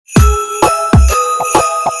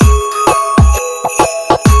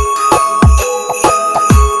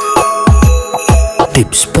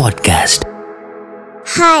Podcast.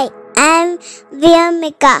 Hi, I'm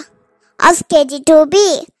Vyamika of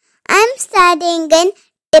KG2B. I'm studying in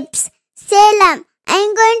Tips, Salem.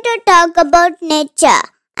 I'm going to talk about nature.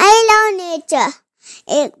 I love nature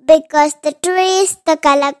because the trees, the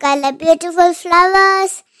color, beautiful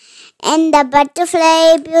flowers, and the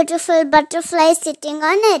beautiful butterfly sitting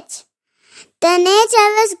on it. The nature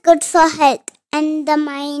was good for health and the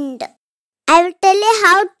mind. I will tell you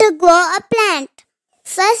how to grow a plant.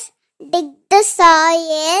 First, dig the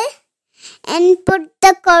soil and put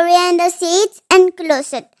the coriander seeds and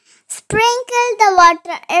close it. Sprinkle the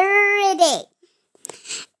water every day.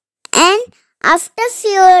 And after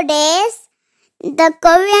few days, the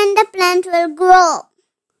coriander plant will grow.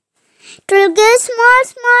 It will give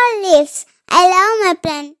small leaves. I love my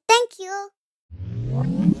plant. Thank you.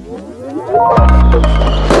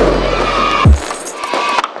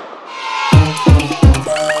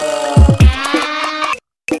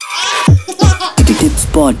 Tips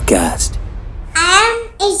Podcast. I am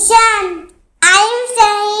Ishan. I am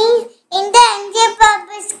studying in the nbsp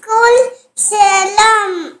school,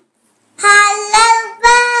 Salem. Hello,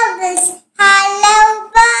 bubbles. Hello,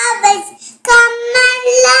 bubbles. Come and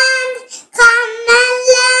land.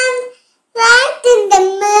 Right in the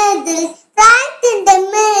middle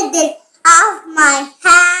of my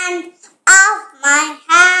hand.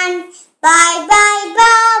 Bye,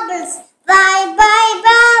 bubbles. Bye,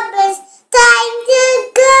 bubbles. Time to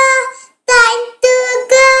go.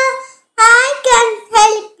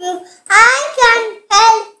 I can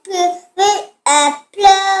help you with a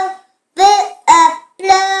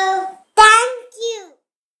plow. Thank you.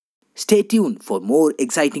 Stay tuned for more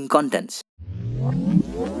exciting contents.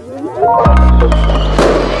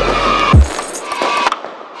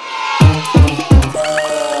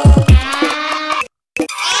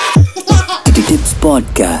 Tips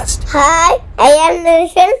Podcast. Hi, I am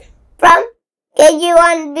Nishan from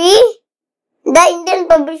KG1B, the Indian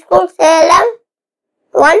Public School, Salem.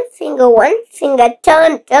 One finger,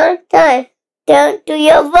 turn to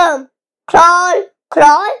your worm. Crawl.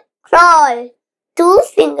 Two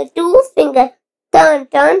finger, turn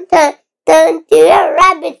to your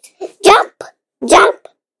rabbit. Jump.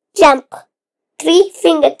 Three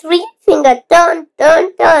finger, turn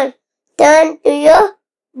to your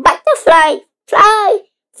butterfly. Fly.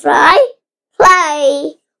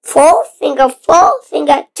 Four finger,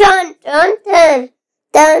 turn to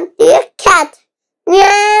your cat.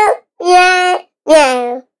 Meow.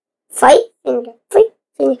 Five finger, turn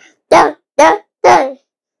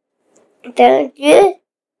to your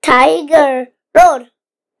tiger. Roar.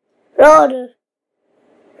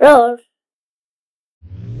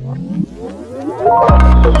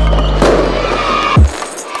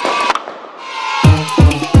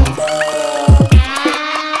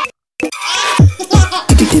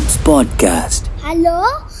 Tips Podcast. Hello,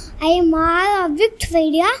 I am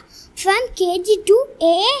Victoria from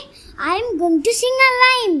KG2A. I am going to sing a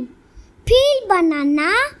rhyme. Peel banana,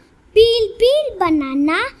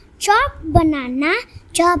 chop banana,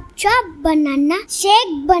 chop banana,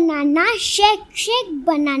 shake banana,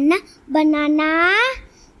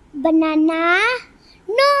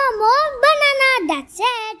 no more banana, that's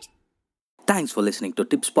it. Thanks for listening to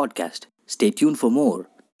Tips Podcast. Stay tuned for more.